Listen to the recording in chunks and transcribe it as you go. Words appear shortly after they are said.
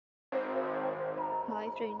Hi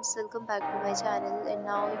friends, welcome back to my channel and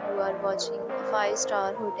now you are watching a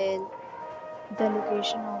 5-star hotel. The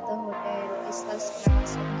location of the hotel is first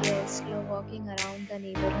class and guests love walking around the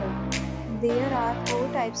neighborhood. There are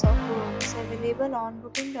 4 types of rooms available on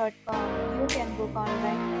booking.com. You can book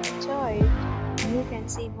online and enjoy it. You can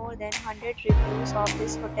see more than 100 reviews of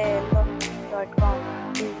this hotel on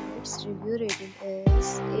booking.com. Its review rating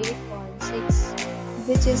is 8.6,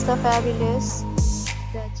 which is the fabulous.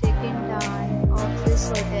 The check-in time of this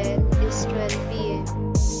hotel is 12 p.m.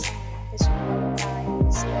 and the check-out time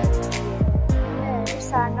is 12 p.m.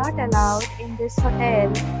 Pets are not allowed in this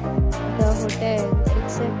hotel. The hotel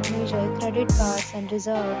accepts major credit cards and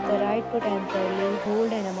reserves the right to temporarily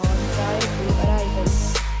hold an amount prior to arrival.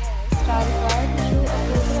 Guests are required to show a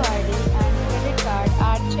photo ID and credit card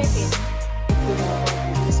at check-in. If you have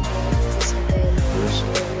already stayed in this hotel, please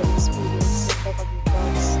share your experience in the comment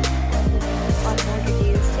box. For more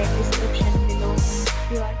details, check description below.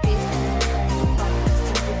 If you are facing any kind of problem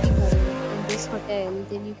in booking a room in this hotel,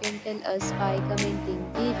 then you can tell us by commenting.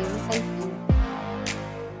 We will help you.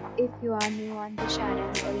 If you are new on the channel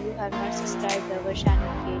or you have not subscribed our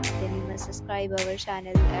channel yet, then you must subscribe our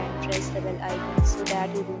channel and press the bell icon so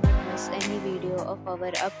that you do not miss any video of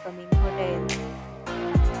our upcoming hotel.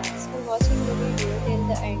 Thanks for watching the video till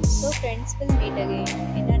the end. So friends, will meet again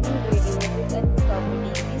in a new video with a new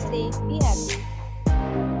property. Be safe, be happy.